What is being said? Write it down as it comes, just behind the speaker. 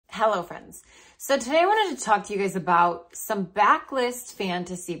Hello friends. So today I wanted to talk to you guys about some backlist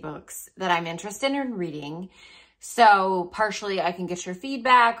fantasy books that I'm interested in reading. So partially I can get your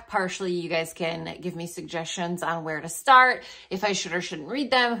feedback, partially you guys can give me suggestions on where to start, if I should or shouldn't read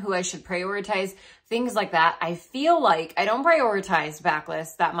them, who I should prioritize, things like that. I feel like I don't prioritize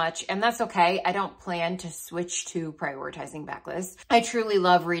backlists that much, and that's okay. I don't plan to switch to prioritizing backlists. I truly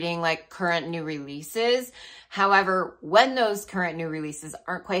love reading like current new releases. However, when those current new releases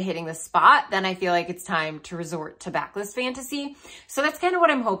aren't quite hitting the spot, then I feel like it's time to resort to backlist fantasy. So that's kind of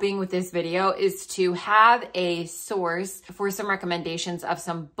what I'm hoping with this video, is to have a source for some recommendations of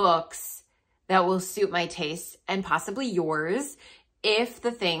some books that will suit my taste and possibly yours if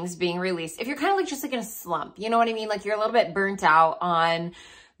the things being released, if you're kind of like just like in a slump, you know what I mean? Like you're a little bit burnt out on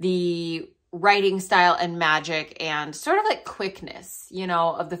the writing style and magic and sort of like quickness, you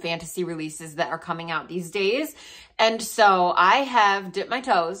know, of the fantasy releases that are coming out these days. And so I have dipped my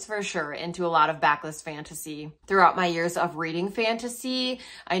toes for sure into a lot of backlist fantasy throughout my years of reading fantasy.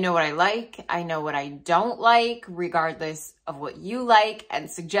 I know what I like. I know what I don't like, regardless of what you like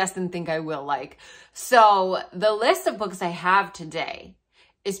and suggest and think I will like. So the list of books I have today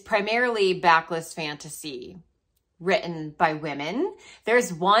is primarily backlist fantasy written by women.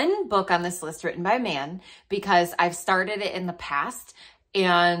 There's one book on this list written by a man because I've started it in the past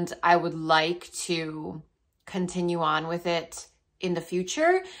and I would like to continue on with it in the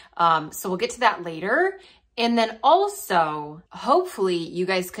future. So we'll get to that later. And then also, hopefully you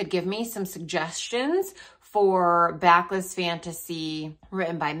guys could give me some suggestions for backlist fantasy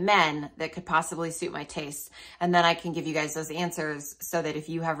written by men that could possibly suit my taste. And then I can give you guys those answers so that if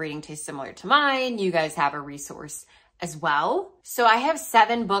you have reading tastes similar to mine, you guys have a resource as well. So I have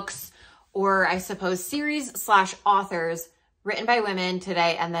 7 books, or I suppose series / authors written by women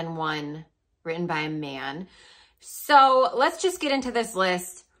today, and then 1 written by a man. So let's just get into this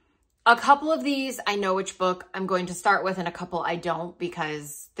list. A couple of these, I know which book I'm going to start with, and a couple I don't,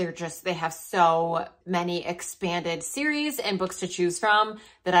 because they have so many expanded series and books to choose from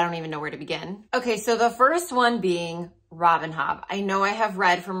that I don't even know where to begin. Okay, so the first one being Robin Hobb. I know I have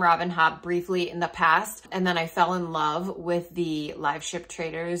read from Robin Hobb briefly in the past, and then I fell in love with the Live Ship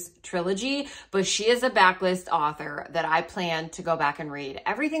Traders trilogy, but she is a backlist author that I plan to go back and read.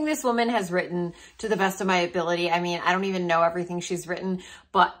 Everything this woman has written, to the best of my ability. I mean, I don't even know everything she's written,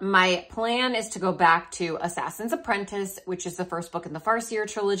 but my plan is to go back to Assassin's Apprentice, which is the first book in the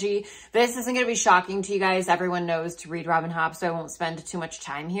Farseer trilogy. This isn't going to be shocking to you guys. Everyone knows to read Robin Hobb, so I won't spend too much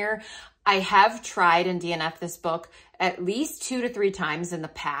time here. I have tried and DNF'd this book at least 2 to 3 times in the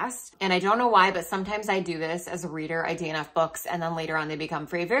past. And I don't know why, but sometimes I do this as a reader. I DNF books and then later on they become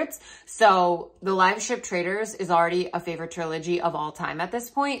favorites. So the Live Ship Traders is already a favorite trilogy of all time at this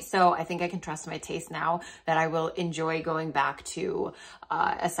point. So I think I can trust my taste now that I will enjoy going back to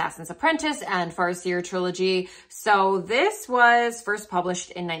Assassin's Apprentice and Farseer trilogy. So this was first published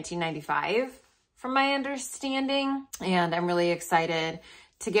in 1995 from my understanding. And I'm really excited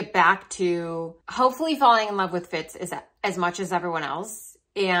to get back to hopefully falling in love with Fitz as much as everyone else,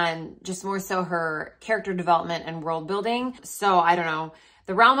 and just more so her character development and world building. So I don't know,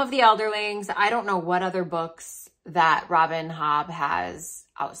 The Realm of the Elderlings. I don't know what other books that Robin Hobb has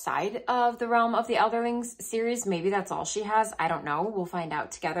outside of the Realm of the Elderlings series. Maybe that's all she has. I don't know. We'll find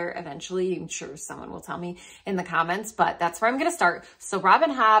out together eventually. I'm sure someone will tell me in the comments, but that's where I'm going to start. So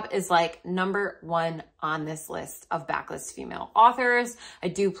Robin Hobb is like number 1 on this list of backlist female authors. I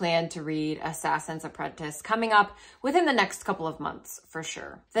do plan to read Assassin's Apprentice coming up within the next couple of months for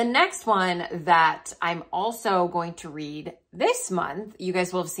sure. The next one that I'm also going to read this month, you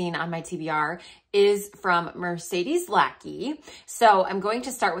guys will have seen on my TBR, is from Mercedes Lackey. So I'm going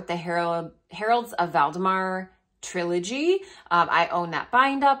to start with the Heralds of Valdemar trilogy. I own that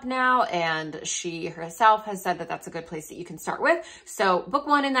bind up now, and she herself has said that that's a good place that you can start with. So book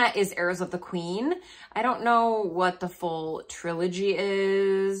 1 in that is Arrows of the Queen. I don't know what the full trilogy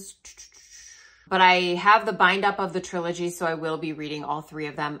is, but I have the bind up of the trilogy, so I will be reading all 3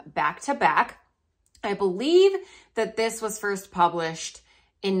 of them back to back. I believe that this was first published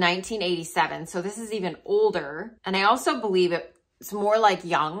in 1987, so this is even older. And I also believe it's more like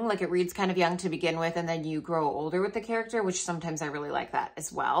young, like it reads kind of young to begin with, and then you grow older with the character, which sometimes I really like that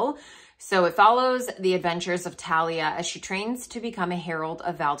as well. So it follows the adventures of Talia as she trains to become a Herald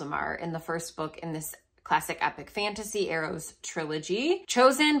of Valdemar in the first book in this classic epic fantasy Arrows trilogy.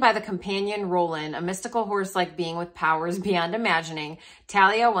 Chosen by the companion Roland, a mystical horse-like being with powers beyond imagining,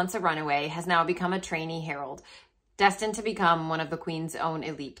 Talia, once a runaway, has now become a trainee herald, destined to become one of the Queen's own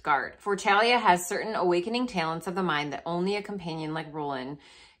elite guard. For Talia has certain awakening talents of the mind that only a companion like Roland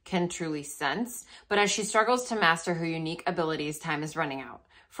can truly sense, but as she struggles to master her unique abilities, time is running out.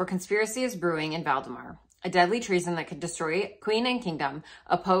 for conspiracy is brewing in Valdemar. A deadly treason that could destroy queen and kingdom,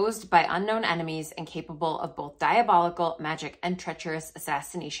 opposed by unknown enemies and capable of both diabolical magic and treacherous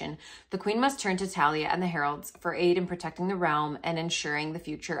assassination. The queen must turn to Talia and the heralds for aid in protecting the realm and ensuring the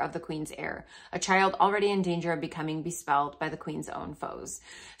future of the queen's heir, a child already in danger of becoming bespelled by the queen's own foes.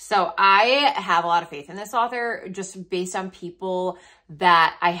 So I have a lot of faith in this author, just based on people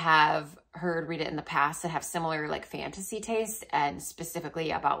that I have heard read it in the past that have similar like fantasy tastes, and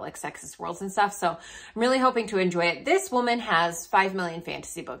specifically about like sexist worlds and stuff. So I'm really hoping to enjoy it. This woman has 5 million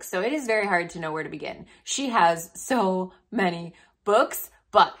fantasy books, so it is very hard to know where to begin. She has so many books,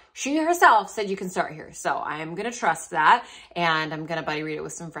 but she herself said you can start here. So I'm going to trust that, and I'm going to buddy read it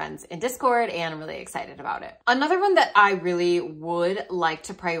with some friends in Discord, and I'm really excited about it. Another one that I really would like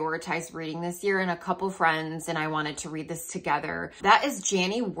to prioritize reading this year, and a couple friends and I wanted to read this together, that is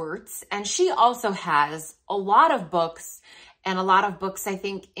Janny Wirtz. And she also has a lot of books, and a lot of books, I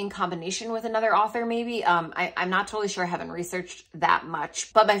think, in combination with another author, maybe. I'm not totally sure. I haven't researched that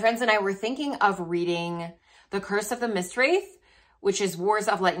much. But my friends and I were thinking of reading The Curse of the Mistwraith, which is Wars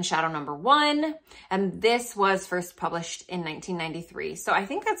of Light and Shadow #1. And this was first published in 1993. So I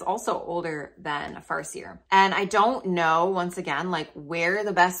think that's also older than Farseer. And I don't know, once again, like where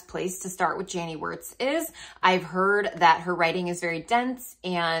the best place to start with Janny Wirtz is. I've heard that her writing is very dense,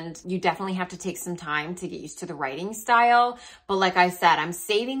 and you definitely have to take some time to get used to the writing style. But like I said, I'm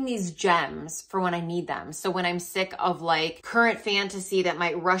saving these gems for when I need them. So when I'm sick of like current fantasy that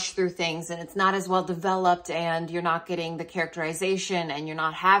might rush through things and it's not as well developed, and you're not getting the characterization, and you're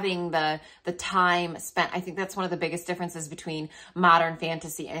not having the time spent. I think that's one of the biggest differences between modern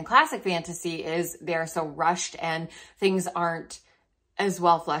fantasy and classic fantasy, is they're so rushed and things aren't as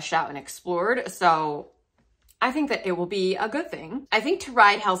well fleshed out and explored. So I think that it will be a good thing. I think To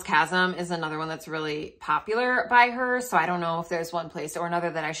Ride Hell's Chasm is another one that's really popular by her. So I don't know if there's one place or another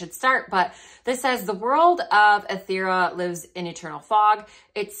that I should start, but this says, the world of Ethera lives in eternal fog,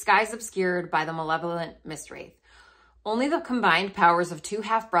 its skies obscured by the malevolent Mistwraith. Only the combined powers of 2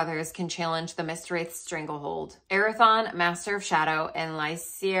 half-brothers can challenge the Mistwraith's stranglehold. Erathon, Master of Shadow, and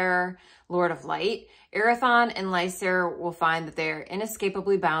Lysair, Lord of Light. Erathon and Lysair will find that they are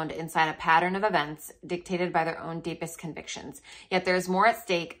inescapably bound inside a pattern of events dictated by their own deepest convictions. Yet there is more at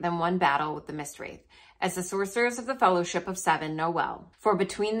stake than one battle with the Mistwraith, as the sorcerers of the Fellowship of Seven know well. For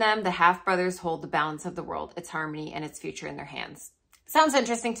between them, the half-brothers hold the balance of the world, its harmony, and its future in their hands. Sounds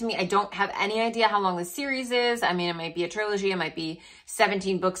interesting to me. I don't have any idea how long this series is. I mean, it might be a trilogy. It might be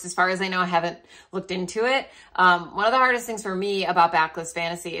 17 books. As far as I know, I haven't looked into it. One of the hardest things for me about Backlist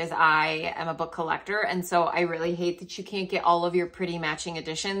Fantasy is I am a book collector. And so I really hate that you can't get all of your pretty matching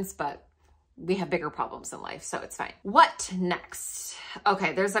editions, but we have bigger problems in life, so it's fine. What next?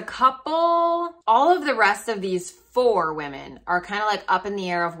 Okay, there's a couple. All of the rest of these 4 women are kind of like up in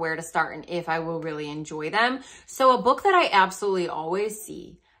the air of where to start and if I will really enjoy them. So a book that I absolutely always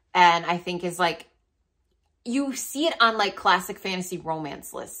see, and I think is like, you see it on like classic fantasy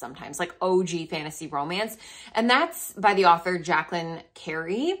romance lists sometimes, like OG fantasy romance. And that's by the author Jacqueline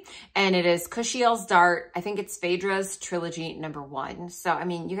Carey. And it is Kushiel's Dart. I think it's Phaedra's trilogy #1. So, I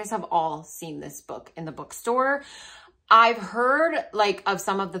mean, you guys have all seen this book in the bookstore. I've heard like of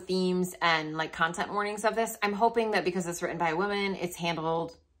some of the themes and like content warnings of this. I'm hoping that because it's written by a woman, it's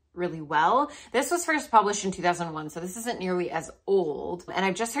handled really well. This was first published in 2001, so this isn't nearly as old. And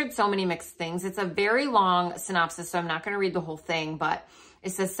I've just heard so many mixed things. It's a very long synopsis, so I'm not going to read the whole thing, but it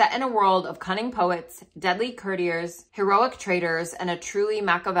says, set in a world of cunning poets, deadly courtiers, heroic traitors, and a truly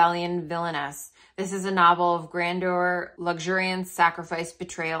Machiavellian villainess. This is a novel of grandeur, luxuriance, sacrifice,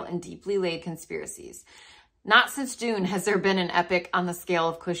 betrayal, and deeply laid conspiracies. Not since Dune has there been an epic on the scale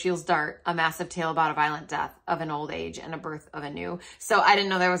of Kushiel's Dart, a massive tale about a violent death of an old age and a birth of a new. So I didn't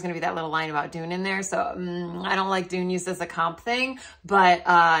know there was going to be that little line about Dune in there. So I don't like Dune used as a comp thing, but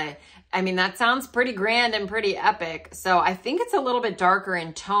I mean, that sounds pretty grand and pretty epic. So I think it's a little bit darker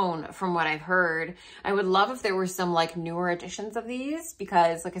in tone from what I've heard. I would love if there were some like newer editions of these,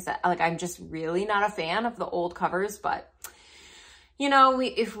 because like I said, like I'm just really not a fan of the old covers, but you know,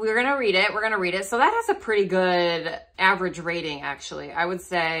 if we're going to read it, we're going to read it. So that has a pretty good average rating, actually. I would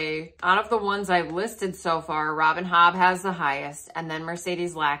say out of the ones I've listed so far, Robin Hobb has the highest, and then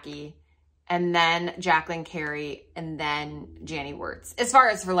Mercedes Lackey, and then Jacqueline Carey, and then Janny Wirtz, as far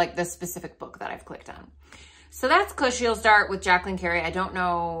as for like the specific book that I've clicked on. So that's Kushiel's Dart with Jacqueline Carey. I don't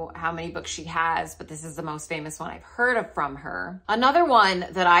know how many books she has, but this is the most famous one I've heard of from her. Another one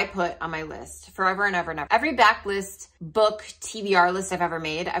that I put on my list forever and ever and ever. Every backlist book TBR list I've ever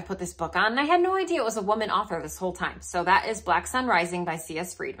made, I've put this book on, and I had no idea it was a woman author this whole time. So that is Black Sun Rising by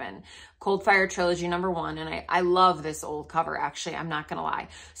C.S. Friedman. Cold Fire Trilogy #1. And I love this old cover, actually. I'm not going to lie.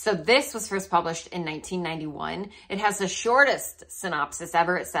 So this was first published in 1991. It has the shortest synopsis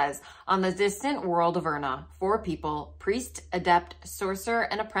ever. It says, on the distant world of Urna, 4 people, priest, adept, sorcerer,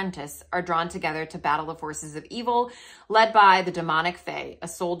 and apprentice, are drawn together to battle the forces of evil, led by the demonic Fae, a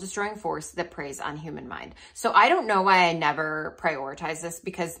soul-destroying force that preys on human mind. So I don't know why I never prioritized this,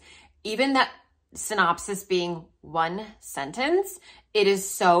 because even that synopsis being 1 sentence, it is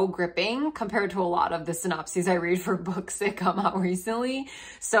so gripping compared to a lot of the synopses I read for books that come out recently.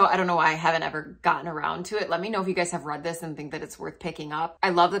 So I don't know why I haven't ever gotten around to it. Let me know if you guys have read this and think that it's worth picking up.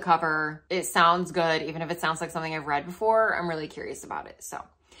 I love the cover. It sounds good. Even if it sounds like something I've read before, I'm really curious about it. So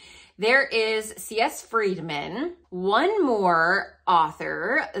there is C.S. Friedman. One more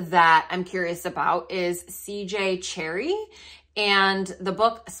author that I'm curious about is C.J. Cherryh. And the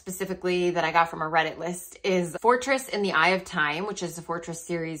book specifically that I got from a Reddit list is Fortress in the Eye of Time, which is the Fortress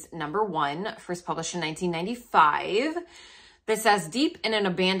series #1, first published in 1995. This says, deep in an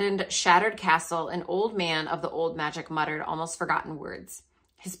abandoned, shattered castle, an old man of the old magic muttered almost forgotten words.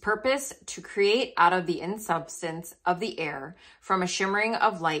 His purpose, to create out of the insubstance of the air, from a shimmering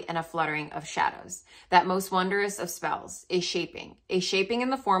of light and a fluttering of shadows, that most wondrous of spells, a shaping in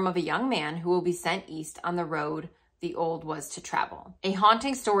the form of a young man who will be sent east on the road the old was to travel. A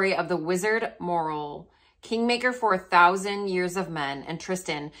haunting story of the wizard Moral, kingmaker for 1,000 years of men, and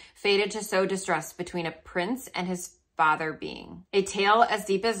Tristan, fated to sow distress between a prince and his father being. A tale as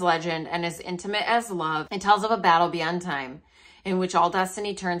deep as legend and as intimate as love. It tells of a battle beyond time, in which all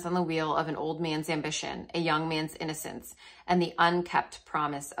destiny turns on the wheel of an old man's ambition, a young man's innocence, and the unkept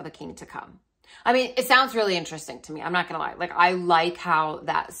promise of a king to come. I mean, it sounds really interesting to me. I'm not gonna lie. Like, I like how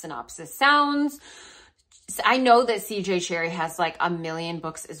that synopsis sounds. I know that C.J. Cherryh has like a million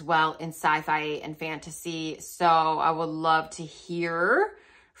books as well in sci-fi and fantasy. So I would love to hear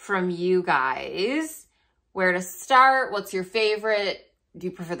from you guys where to start. What's your favorite? Do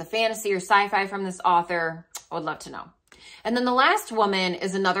you prefer the fantasy or sci-fi from this author? I would love to know. And then the last woman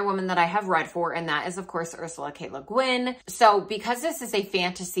is another woman that I have read for, and that is, of course, Ursula K. Le Guin. So because this is a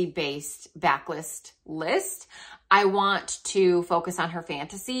fantasy-based backlist list, I want to focus on her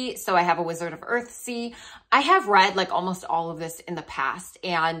fantasy. So I have a Wizard of Earthsea. I have read like almost all of this in the past,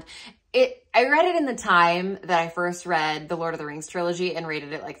 and I read it in the time that I first read the Lord of the Rings trilogy and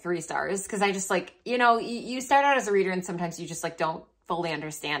rated it like 3 stars. Cause I just like, you know, you start out as a reader and sometimes you just like don't fully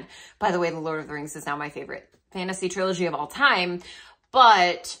understand. By the way, the Lord of the Rings is now my favorite fantasy trilogy of all time,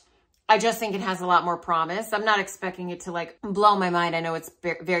 but I just think it has a lot more promise. I'm not expecting it to like blow my mind. I know it's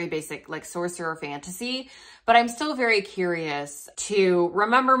very basic, like sorcerer fantasy, but I'm still very curious to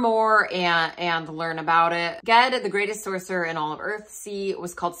remember more and learn about it. Ged, the greatest sorcerer in all of Earthsea,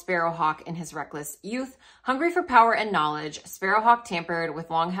 was called Sparrowhawk in his reckless youth. Hungry for power and knowledge, Sparrowhawk tampered with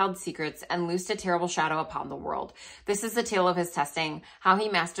long-held secrets and loosed a terrible shadow upon the world. This is the tale of his testing, how he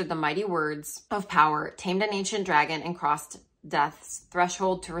mastered the mighty words of power, tamed an ancient dragon, and crossed death's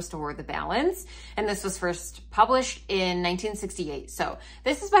threshold to restore the balance. And this was first published in 1968. So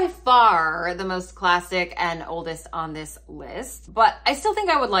this is by far the most classic and oldest on this list, but I still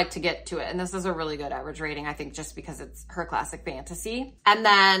think I would like to get to it. And this is a really good average rating, I think, just because it's her classic fantasy. And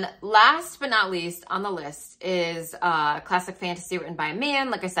then last but not least on the list is classic fantasy written by a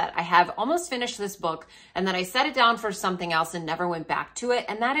man. Like I said, I have almost finished this book and then I set it down for something else and never went back to it.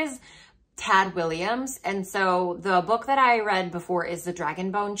 And that is Tad Williams. And so the book that I read before is The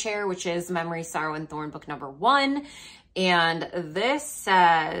Dragonbone Chair, which is Memory, Sorrow, and Thorn book #1. And this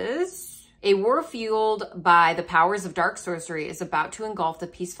says, a war fueled by the powers of dark sorcery is about to engulf the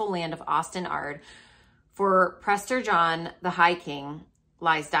peaceful land of Austin Ard, for Prester John, the High King,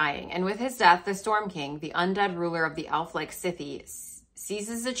 lies dying. And with his death, the Storm King, the undead ruler of the elf-like Scythie,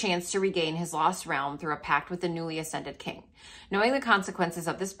 seizes the chance to regain his lost realm through a pact with the newly ascended king. Knowing the consequences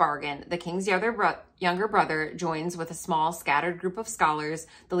of this bargain, the king's younger brother joins with a small, scattered group of scholars,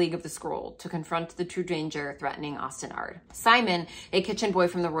 the League of the Scroll, to confront the true danger threatening Austin Ard. Simon, a kitchen boy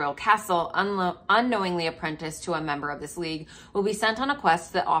from the royal castle, unknowingly apprenticed to a member of this league, will be sent on a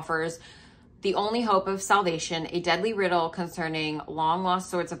quest that offers the only hope of salvation, a deadly riddle concerning long-lost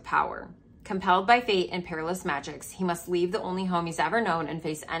swords of power. Compelled by fate and perilous magics, he must leave the only home he's ever known and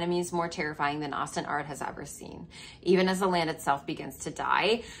face enemies more terrifying than Austin Ard has ever seen, even as the land itself begins to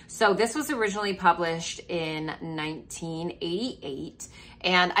die. So this was originally published in 1988,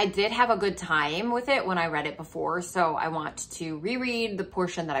 and I did have a good time with it when I read it before, so I want to reread the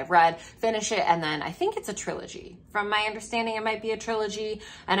portion that I've read, finish it, and then I think it's a trilogy. From my understanding, it might be a trilogy,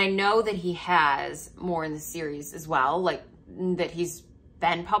 and I know that he has more in the series as well, like that he's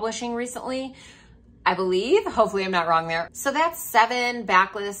been publishing recently, I believe. Hopefully I'm not wrong there. So that's 7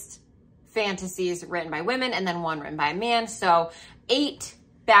 backlist fantasies written by women and then 1 written by a man. So 8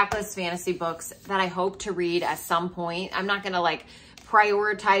 backlist fantasy books that I hope to read at some point. I'm not going to like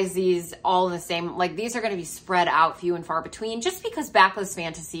prioritize these all in the same, like these are going to be spread out few and far between, just because backlist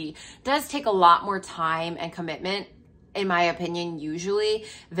fantasy does take a lot more time and commitment, in my opinion, usually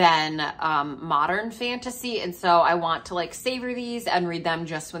than modern fantasy. And so I want to like savor these and read them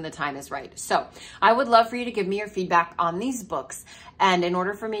just when the time is right. So I would love for you to give me your feedback on these books. And in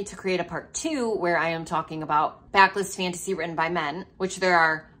order for me to create a part 2 where I am talking about backlist fantasy written by men, which there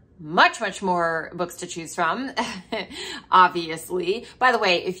are much more books to choose from, obviously. By the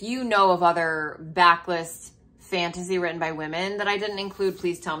way, if you know of other backlist fantasy written by women that I didn't include,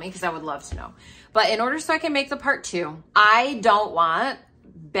 please tell me, because I would love to know. But in order so I can make the part 2, I don't want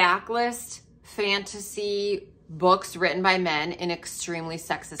backlist fantasy books written by men in extremely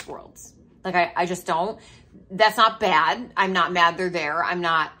sexist worlds. Like I just don't. That's not bad. I'm not mad they're there. I'm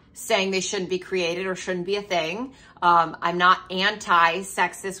not saying they shouldn't be created or shouldn't be a thing. I'm not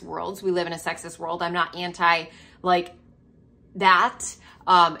anti-sexist worlds. We live in a sexist world. I'm not anti like that.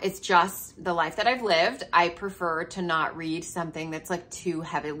 It's just the life that I've lived. I prefer to not read something that's like too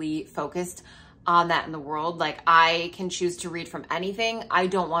heavily focused on that in the world. Like I can choose to read from anything. I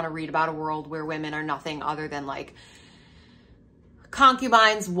don't want to read about a world where women are nothing other than like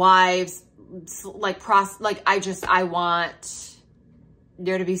concubines, wives, like I want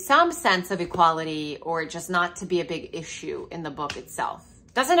there to be some sense of equality, or just not to be a big issue in the book itself.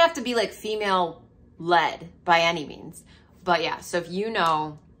 Doesn't have to be like female led by any means. But yeah, so if you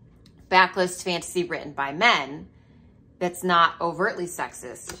know backlist fantasy written by men that's not overtly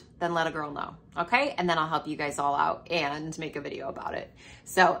sexist, then let a girl know, okay? And then I'll help you guys all out and make a video about it.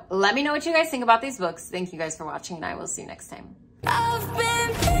 So let me know what you guys think about these books. Thank you guys for watching, and I will see you next time. I've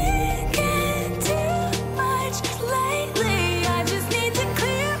been